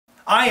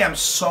I am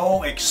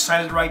so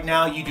excited right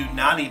now, you do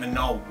not even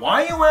know.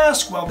 Why, you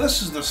ask? Well,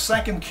 this is the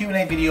second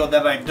Q&A video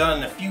that I've done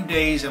in a few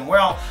days, and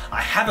well,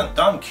 I haven't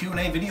done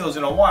Q&A videos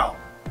in a while.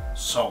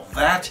 So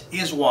that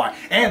is why.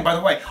 And by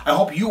the way, I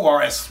hope you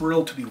are as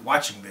thrilled to be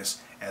watching this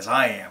as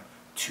I am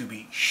to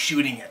be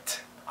shooting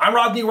it. I'm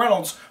Rodney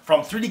Reynolds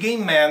from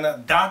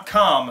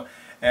 3dgameman.com,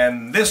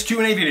 and this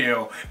Q&A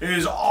video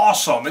is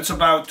awesome. It's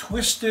about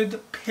Twisted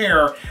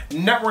Pair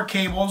network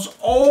cables.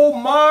 Oh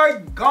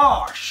my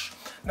gosh!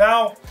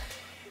 Now,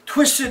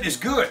 Twisted is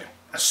good,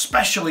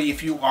 especially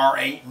if you are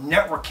a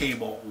network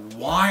cable.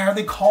 Why are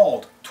they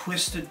called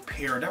Twisted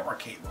Pair network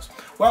cables?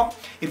 Well,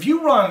 if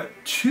you run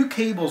two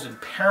cables in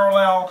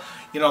parallel,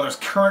 there's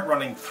current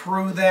running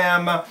through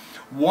them.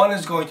 One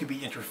is going to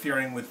be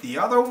interfering with the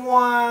other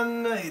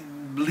one.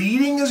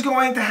 Bleeding is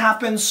going to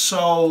happen,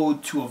 so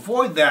to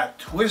avoid that,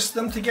 twist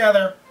them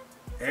together.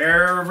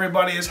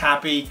 Everybody is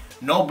happy.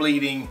 No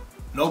bleeding.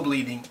 No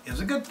bleeding is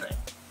a good thing.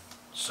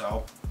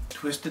 So,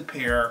 Twisted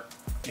Pair.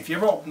 If you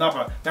ever open up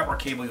a network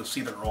cable, you'll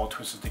see that they're all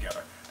twisted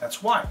together.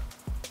 That's why.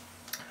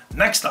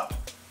 Next up,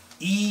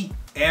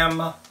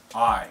 EMI.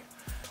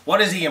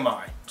 What is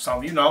EMI? Some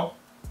of you know.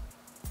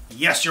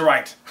 Yes, you're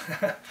right.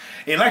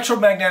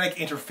 Electromagnetic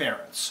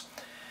interference.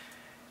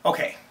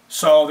 Okay,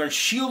 so there's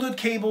shielded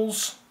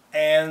cables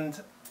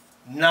and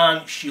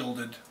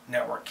non-shielded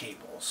network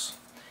cables.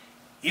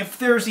 If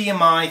there's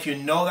EMI, if you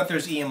know that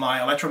there's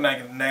EMI,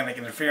 electromagnetic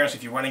interference,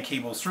 if you're running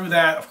cables through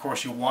that, of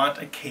course you want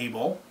a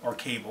cable or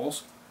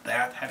cables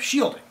that have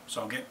shielding.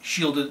 So get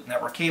shielded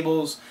network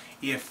cables.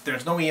 If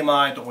there's no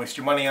EMI, don't waste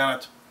your money on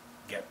it.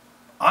 Get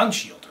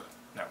unshielded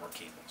network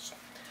cables.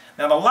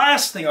 Now the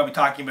last thing I'll be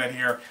talking about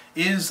here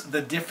is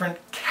the different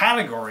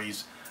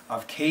categories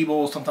of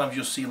cables. Sometimes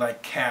you'll see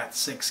like Cat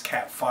 6,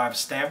 Cat 5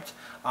 stamped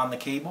on the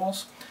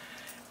cables.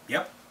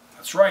 Yep,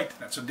 that's right.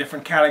 That's the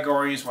different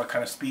categories, what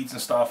kind of speeds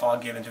and stuff. I'll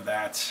get into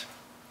that.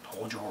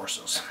 Hold your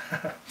horses.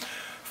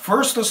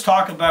 First, let's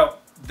talk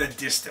about the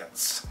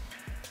distance.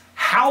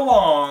 How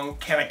long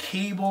can a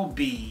cable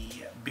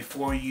be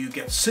before you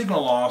get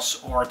signal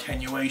loss or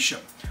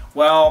attenuation?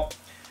 Well,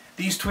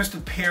 these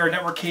Twisted Pair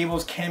network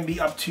cables can be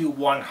up to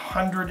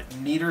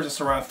 100 meters. It's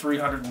around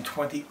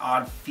 320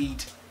 odd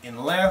feet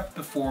in length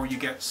before you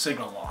get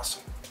signal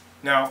loss.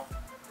 Now,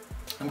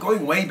 I'm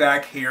going way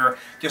back here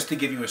just to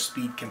give you a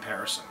speed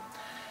comparison.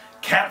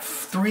 Cat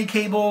 3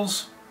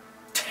 cables,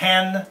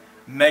 10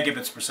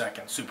 megabits per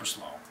second, super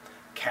slow.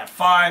 Cat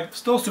 5,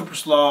 still super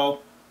slow,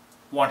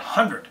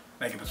 100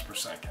 megabits per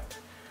second.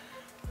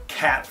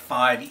 Cat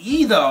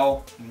 5e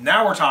though,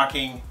 now we're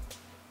talking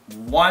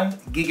 1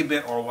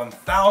 gigabit or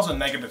 1000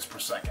 megabits per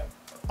second.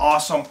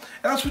 Awesome. And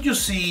that's what you'll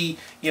see,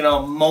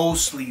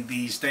 mostly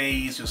these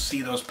days. You'll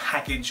see those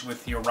packaged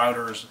with your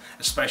routers,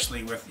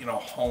 especially with,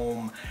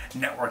 home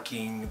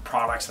networking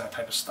products and that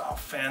type of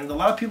stuff. And a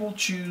lot of people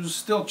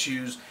still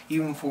choose,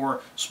 even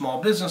for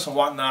small business and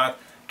whatnot,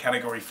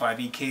 category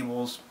 5e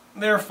cables.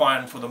 They're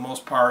fine for the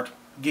most part.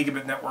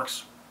 Gigabit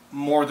networks,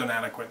 more than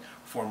adequate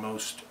for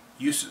most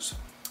uses.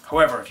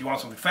 However, if you want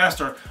something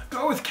faster,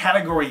 go with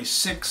category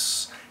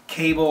 6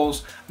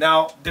 cables.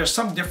 Now, there's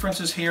some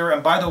differences here,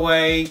 and by the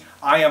way,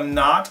 I am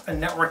not a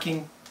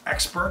networking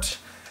expert,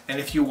 and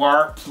if you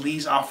are,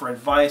 please offer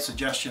advice,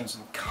 suggestions,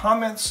 and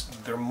comments.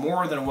 They're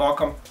more than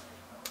welcome.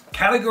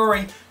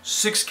 Category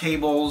 6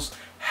 cables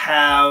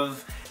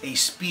have a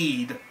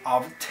speed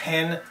of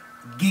 10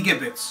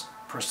 gigabits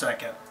per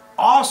second.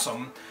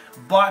 Awesome,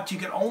 but you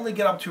can only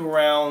get up to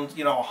around,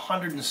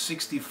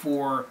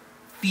 164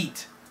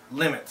 feet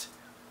limit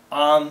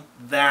on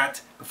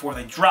that before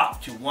they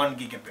drop to 1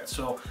 gigabit.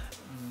 So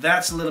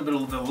that's a little bit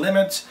of the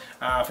limit.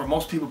 For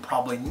most people,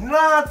 probably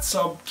not,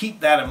 so keep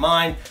that in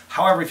mind.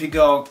 However, if you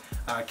go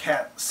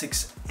Cat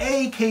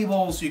 6A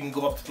cables, you can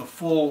go up to the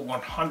full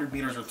 100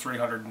 meters or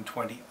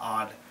 320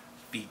 odd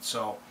feet.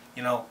 So,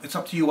 it's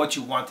up to you what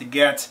you want to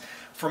get.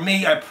 For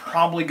me, I'd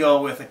probably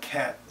go with a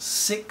Cat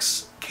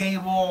 6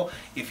 cable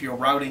if you're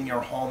routing your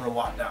home and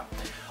whatnot.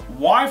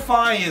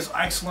 Wi-Fi is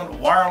excellent,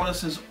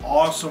 wireless is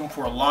awesome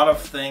for a lot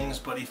of things,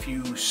 but if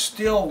you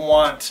still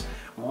want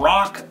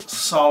rock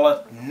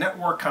solid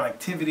network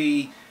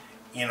connectivity,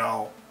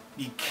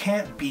 you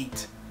can't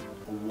beat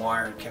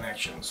wired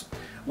connections.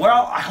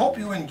 Well, I hope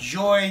you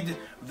enjoyed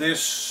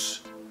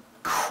this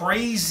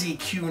crazy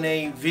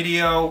Q&A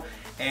video,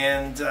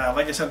 and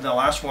like I said in the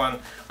last one,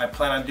 I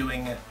plan on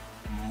doing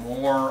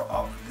more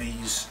of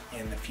these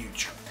in the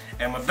future.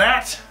 And with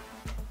that,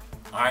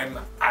 I'm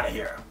out of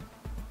here.